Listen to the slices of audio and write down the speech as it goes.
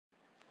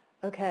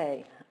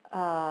Okay,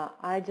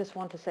 I just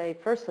want to say,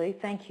 firstly,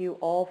 thank you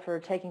all for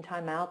taking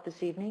time out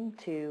this evening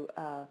to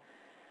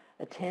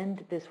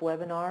attend this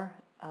webinar.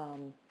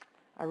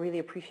 I really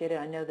appreciate it.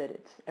 I know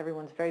that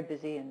everyone's very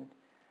busy and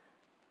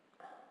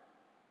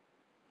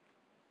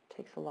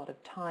takes a lot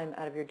of time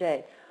out of your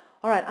day.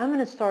 All right, I'm going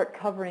to start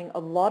covering a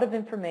lot of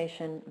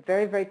information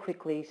very, very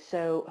quickly,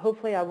 so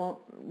hopefully I won't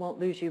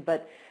lose you,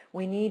 but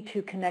we need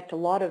to connect a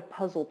lot of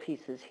puzzle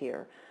pieces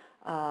here.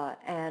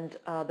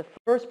 The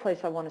first place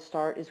I want to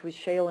start is with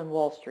shale and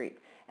Wall Street,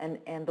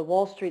 and the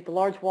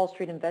large Wall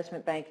Street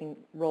investment banking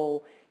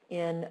role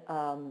in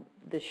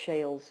the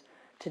shales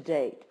to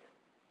date.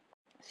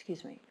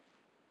 Excuse me.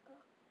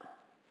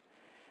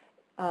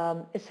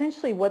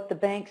 Essentially what the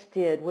banks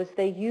did was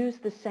they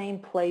used the same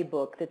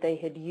playbook that they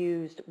had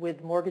used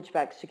with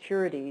mortgage-backed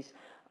securities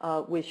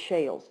with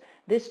shales.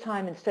 This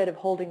time, instead of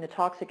holding the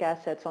toxic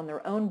assets on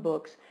their own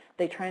books,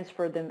 they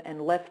transferred them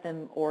and left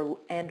them or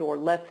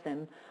left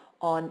them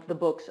on the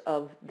books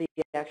of the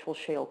actual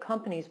shale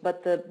companies,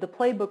 but the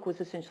playbook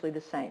was essentially the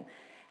same.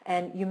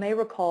 And you may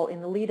recall in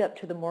the lead up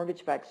to the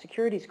mortgage-backed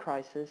securities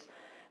crisis,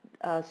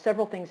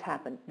 several things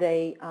happened.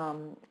 They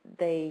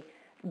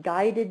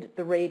guided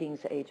the ratings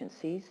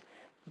agencies,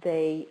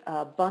 they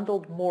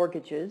bundled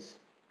mortgages,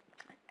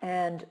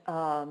 and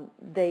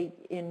they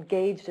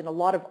engaged in a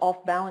lot of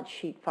off-balance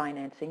sheet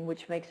financing,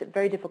 which makes it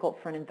very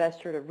difficult for an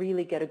investor to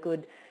really get a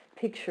good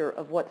picture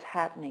of what's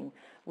happening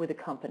with a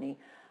company.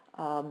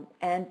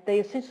 And they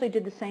essentially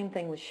did the same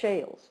thing with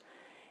shales.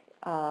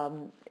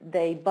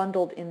 They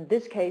bundled, in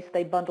this case,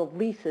 they bundled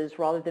leases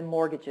rather than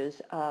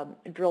mortgages,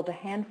 drilled a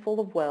handful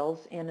of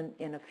wells in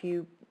a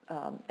few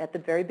at the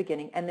very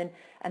beginning, and then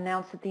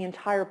announced that the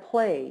entire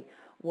play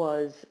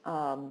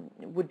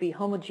would be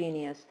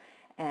homogeneous,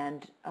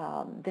 and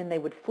then they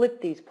would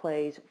flip these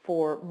plays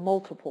for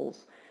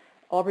multiples.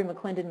 Aubrey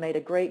McClendon made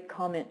a great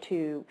comment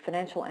to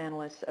financial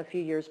analysts a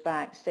few years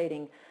back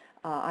stating,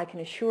 I can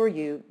assure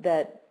you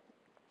that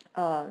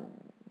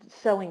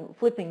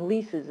flipping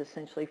leases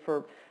essentially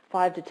for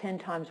 5 to 10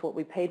 times what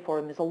we paid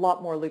for them is a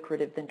lot more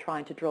lucrative than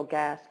trying to drill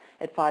gas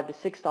at $5 to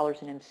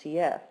 $6 an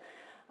MCF.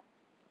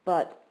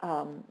 But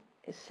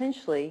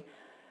essentially,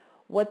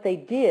 what they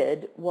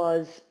did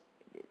was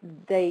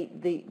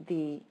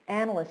the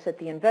analysts at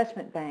the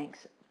investment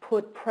banks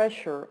put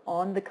pressure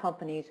on the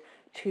companies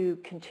to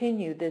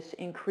continue this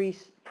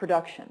increased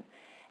production.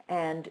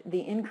 And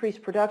the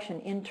increased production,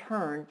 in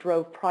turn,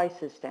 drove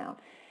prices down.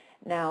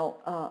 Now,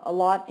 a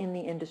lot in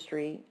the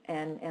industry,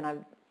 and I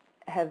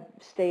have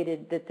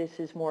stated that this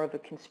is more of a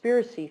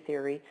conspiracy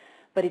theory,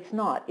 but it's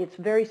not. It's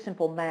very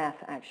simple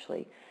math,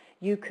 actually.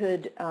 You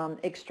could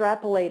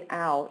extrapolate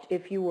out,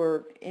 if you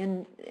were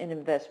in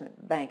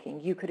investment banking,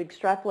 you could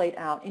extrapolate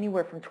out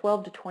anywhere from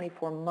 12 to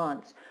 24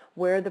 months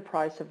where the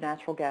price of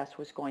natural gas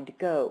was going to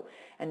go.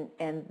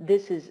 And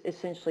this is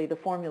essentially the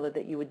formula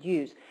that you would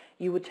use.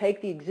 You would take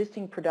the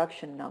existing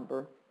production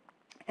number,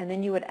 and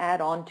then you would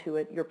add on to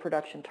it your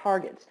production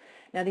targets.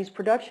 Now, these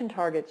production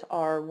targets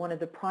are one of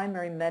the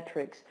primary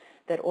metrics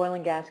that oil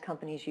and gas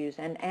companies use,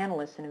 and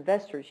analysts and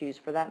investors use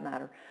for that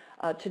matter,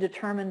 to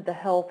determine the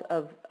health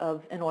of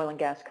an oil and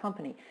gas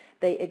company.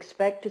 They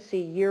expect to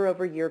see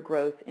year-over-year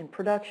growth in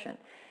production.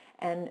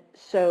 And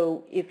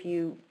so if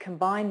you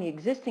combine the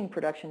existing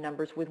production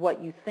numbers with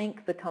what you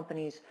think the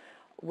companies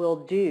will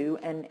do,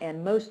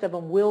 and most of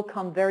them will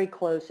come very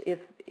close,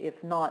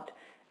 if not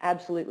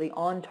absolutely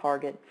on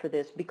target for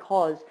this,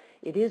 because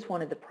it is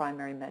one of the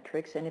primary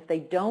metrics, and if they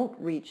don't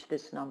reach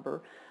this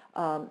number,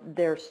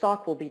 their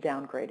stock will be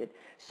downgraded.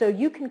 So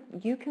you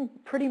can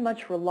pretty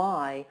much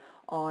rely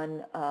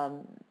on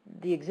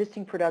the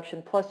existing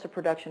production plus the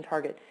production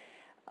target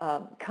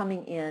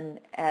coming in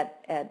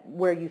at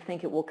where you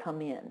think it will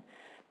come in.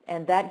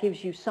 And that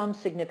gives you some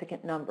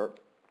significant number.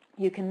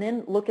 You can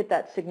then look at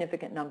that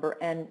significant number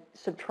and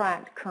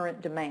subtract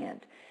current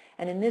demand.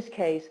 And in this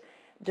case,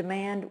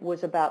 demand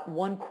was about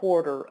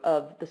 1/4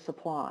 of the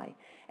supply.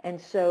 And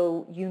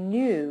so you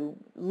knew,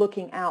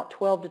 looking out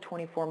 12 to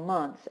 24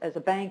 months as a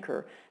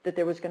banker, that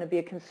there was going to be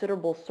a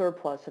considerable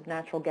surplus of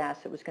natural gas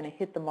that was going to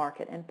hit the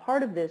market. And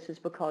part of this is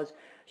because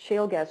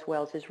shale gas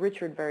wells, as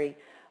Richard very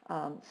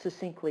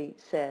succinctly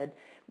said,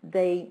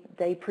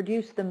 they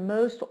produce the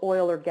most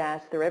oil or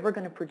gas they're ever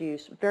going to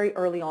produce very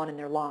early on in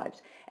their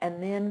lives.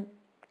 And then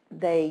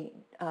the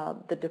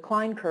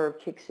decline curve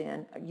kicks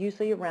in,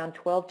 usually around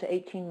 12 to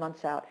 18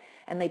 months out,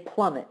 and they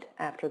plummet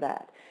after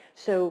that.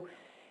 So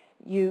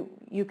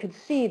you could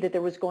see that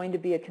there was going to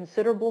be a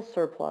considerable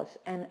surplus,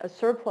 and a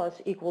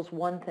surplus equals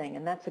one thing,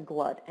 and that's a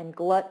glut. And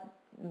glut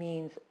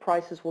means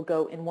prices will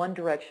go in one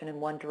direction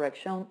and one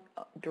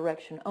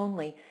direction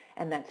only,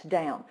 and that's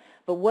down.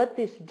 But what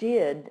this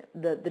did,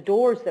 the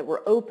doors that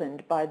were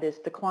opened by this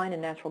decline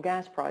in natural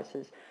gas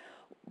prices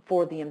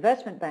for the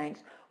investment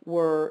banks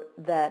were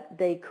that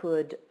they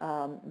could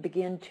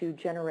begin to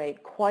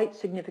generate quite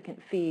significant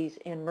fees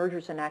in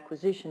mergers and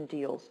acquisition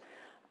deals.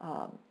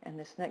 And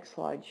this next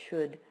slide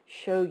should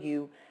show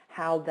you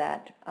how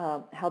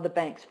the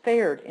banks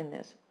fared in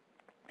this.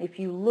 If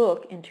you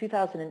look in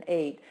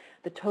 2008,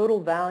 the total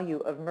value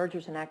of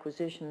mergers and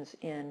acquisitions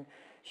in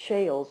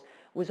shales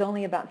was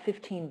only about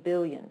 $15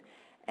 billion.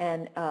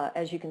 And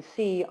as you can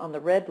see on the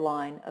red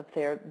line up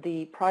there,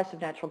 the price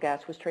of natural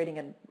gas was trading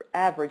at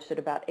averaged at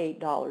about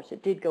 $8.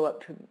 It did go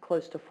up to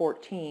close to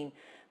 14,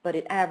 but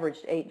it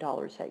averaged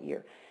 $8 that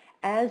year.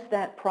 As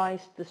that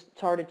price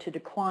started to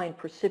decline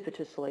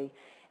precipitously,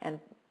 and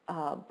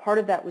part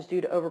of that was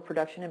due to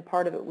overproduction and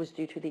part of it was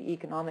due to the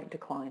economic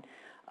decline.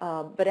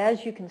 But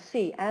as you can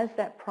see, as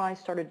that price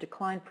started to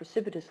decline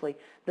precipitously,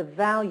 the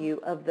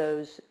value of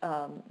those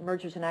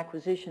mergers and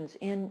acquisitions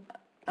in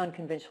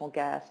unconventional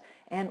gas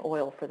and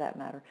oil, for that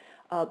matter,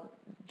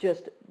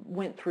 just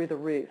went through the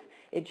roof.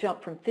 It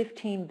jumped from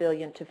 15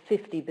 billion to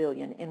 50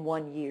 billion in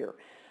 1 year.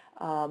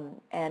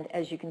 And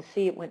as you can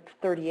see, it went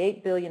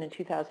 38 billion in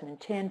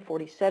 2010,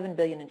 47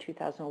 billion in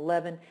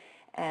 2011,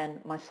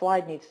 and my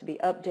slide needs to be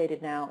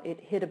updated now. It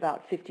hit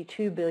about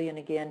 52 billion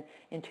again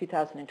in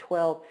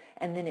 2012,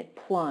 and then it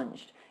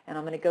plunged. And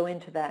I'm going to go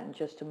into that in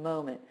just a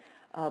moment.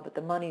 But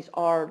the monies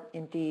are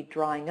indeed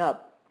drying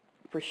up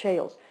for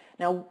shales.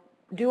 Now,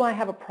 do I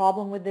have a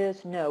problem with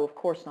this? No, of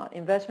course not.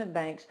 Investment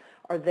banks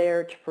are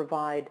there to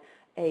provide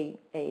a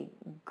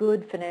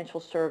good financial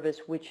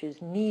service which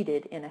is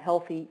needed in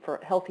for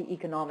healthy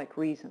economic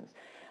reasons.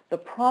 The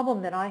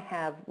problem that I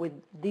have with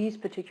these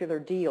particular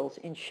deals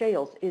in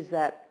shales is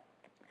that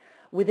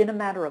within a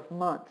matter of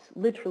months,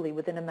 literally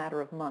within a matter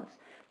of months,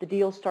 the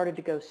deals started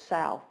to go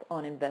south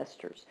on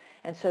investors.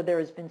 And so there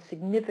has been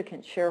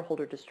significant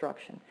shareholder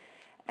destruction.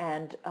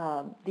 And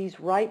these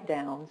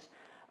write-downs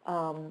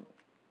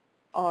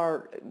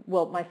are,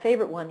 well, my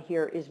favorite one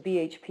here is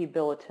BHP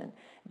Billiton.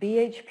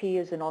 BHP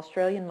is an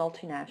Australian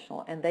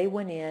multinational, and they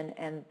went in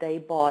and they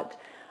bought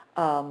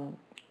all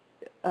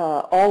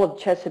of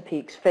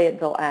Chesapeake's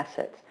Fayetteville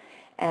assets.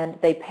 And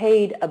they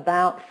paid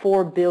about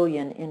 $4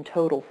 billion in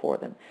total for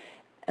them.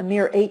 A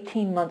mere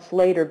 18 months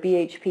later,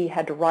 BHP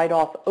had to write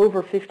off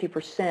over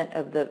 50%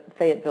 of the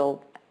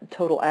Fayetteville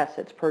total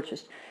assets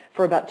purchased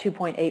for about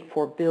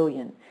 $2.84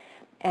 billion.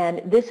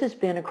 And this has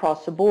been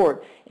across the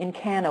board. In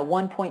Canada,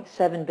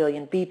 $1.7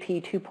 billion,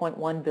 BP,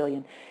 $2.1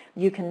 billion.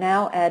 You can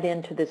now add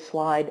into this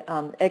slide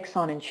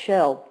Exxon and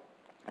Shell.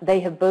 They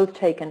have both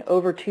taken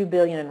over $2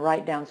 billion in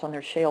write-downs on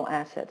their shale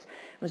assets.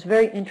 It was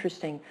very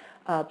interesting.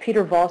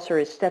 Peter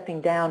Vosser is stepping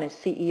down as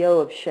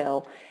CEO of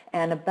Shell,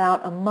 and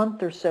about a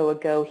month or so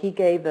ago, he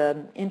gave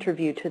an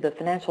interview to the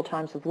Financial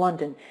Times of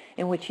London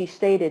in which he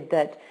stated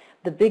that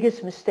the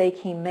biggest mistake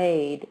he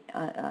made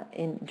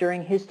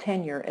during his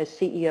tenure as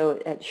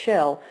CEO at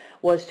Shell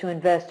was to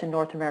invest in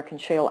North American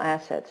shale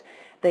assets.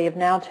 They have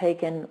now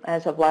taken,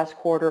 as of last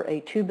quarter,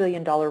 a $2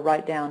 billion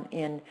write-down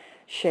in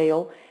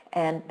shale,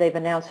 and they've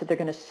announced that they're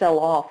going to sell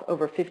off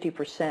over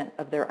 50%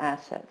 of their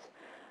assets,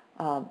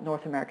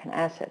 North American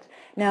assets.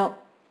 Now,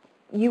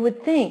 you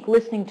would think,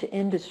 listening to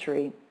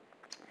industry,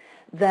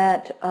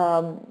 that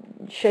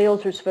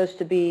shales are supposed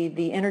to be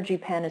the energy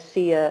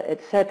panacea,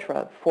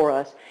 etc., for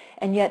us.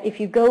 And yet, if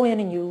you go in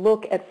and you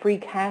look at free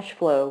cash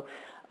flow,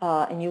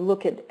 and you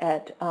look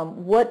at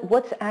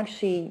what's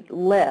actually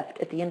left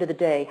at the end of the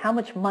day, how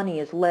much money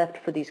is left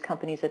for these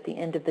companies at the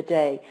end of the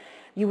day,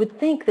 you would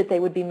think that they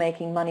would be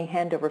making money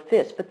hand over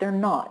fist, but they're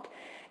not.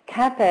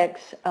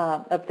 CapEx,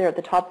 up there at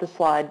the top of the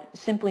slide,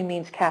 simply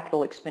means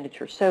capital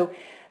expenditure. So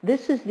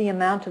this is the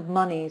amount of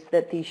monies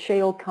that the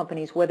shale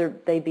companies, whether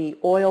they be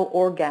oil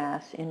or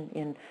gas,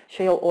 in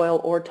shale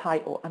oil or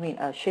tight oil,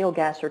 shale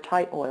gas or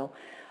tight oil,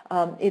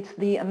 it's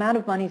the amount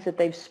of monies that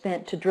they've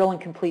spent to drill and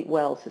complete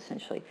wells,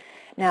 essentially.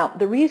 Now,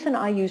 the reason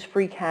I use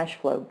free cash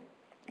flow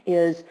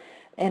is,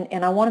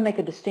 and I want to make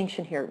a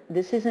distinction here.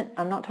 This isn't,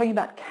 I'm not talking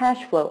about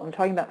cash flow, I'm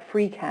talking about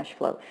free cash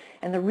flow.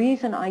 And the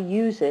reason I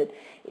use it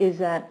is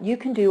that you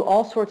can do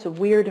all sorts of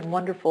weird and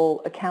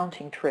wonderful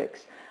accounting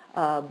tricks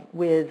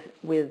with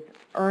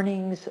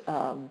earnings,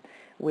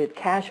 with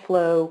cash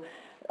flow.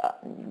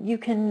 You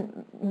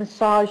can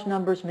massage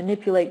numbers,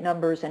 manipulate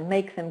numbers, and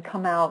make them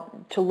come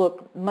out to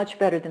look much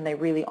better than they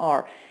really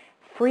are.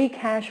 Free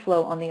cash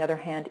flow, on the other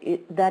hand,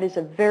 that is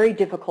a very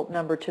difficult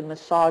number to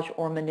massage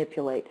or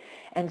manipulate.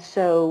 And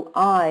so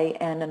I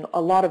and a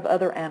lot of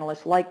other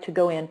analysts like to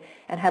go in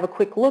and have a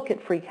quick look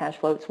at free cash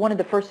flow. It's one of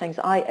the first things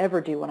I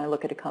ever do when I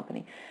look at a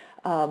company,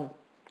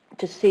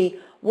 to see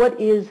what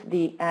is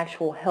the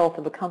actual health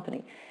of a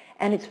company.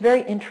 And it's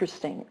very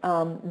interesting.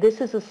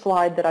 This is a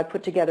slide that I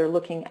put together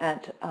looking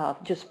at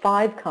just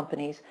 5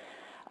 companies.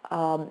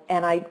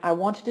 And I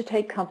wanted to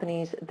take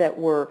companies that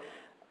were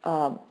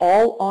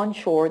all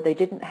onshore. They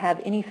didn't have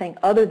anything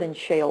other than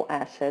shale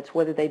assets,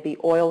 whether they be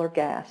oil or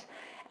gas.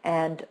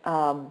 And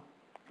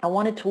I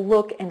wanted to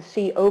look and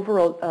see over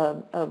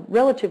a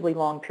relatively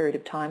long period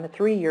of time, a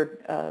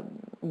 3-year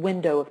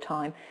window of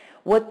time,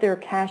 what their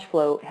cash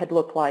flow had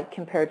looked like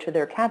compared to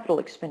their capital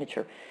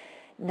expenditure.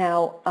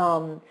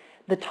 Now,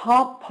 the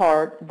top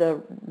part,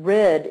 the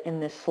red in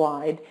this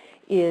slide,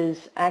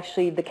 is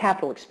actually the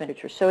capital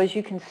expenditure. So as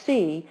you can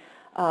see,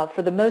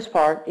 for the most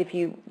part, if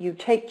you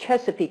take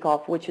Chesapeake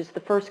off, which is the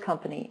first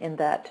company in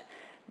that,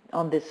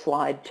 on this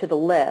slide to the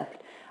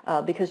left,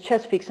 because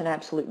Chesapeake's an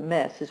absolute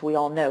mess, as we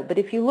all know. But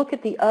if you look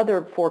at the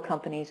other four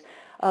companies,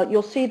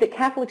 you'll see that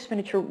capital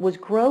expenditure was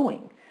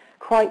growing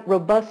quite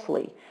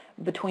robustly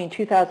between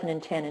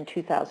 2010 and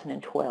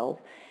 2012.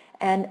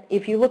 And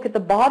if you look at the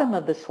bottom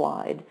of the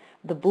slide,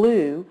 the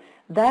blue,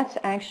 that's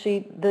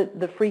actually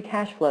the free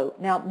cash flow.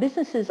 Now,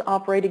 businesses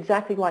operate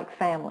exactly like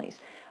families.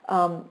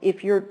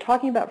 If you're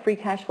talking about free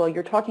cash flow,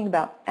 you're talking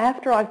about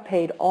after I've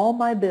paid all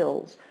my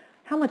bills,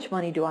 how much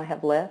money do I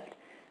have left?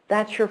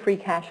 That's your free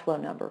cash flow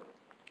number.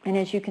 And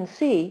as you can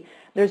see,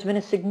 there's been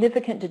a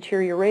significant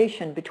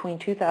deterioration between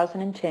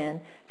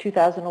 2010,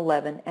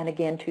 2011, and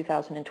again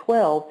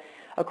 2012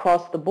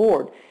 across the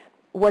board.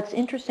 What's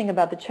interesting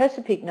about the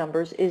Chesapeake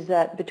numbers is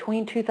that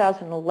between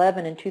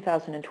 2011 and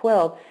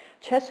 2012,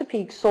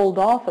 Chesapeake sold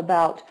off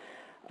about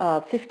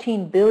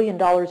 $15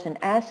 billion in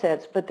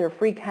assets, but their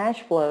free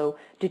cash flow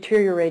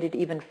deteriorated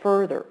even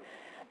further.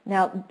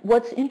 Now,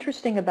 what's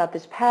interesting about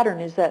this pattern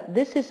is that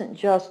this isn't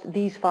just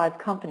these five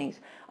companies.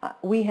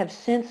 We have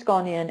since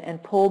gone in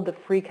and pulled the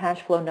free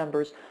cash flow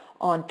numbers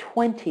on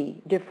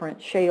 20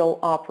 different shale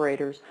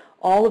operators,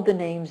 all of the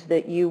names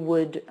that you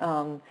would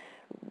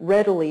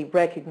readily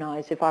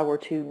recognize if I were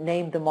to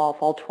name them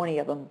off, all 20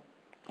 of them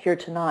here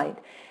tonight.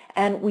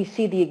 And we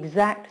see the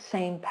exact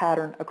same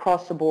pattern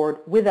across the board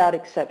without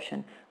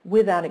exception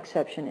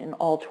in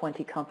all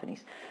 20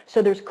 companies.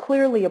 So there's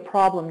clearly a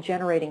problem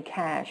generating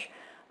cash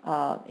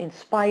in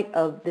spite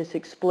of this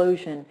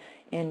explosion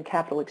in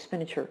capital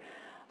expenditure.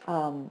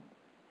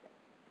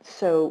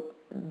 So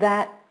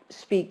that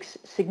speaks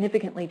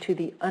significantly to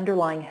the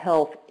underlying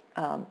health,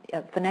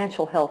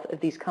 financial health of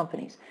these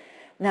companies.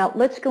 Now,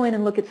 let's go in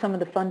and look at some of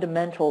the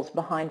fundamentals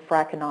behind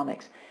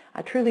frackonomics.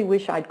 I truly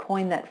wish I'd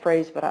coined that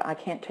phrase, but I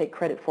can't take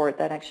credit for it.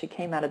 That actually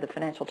came out of the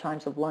Financial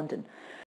Times of London.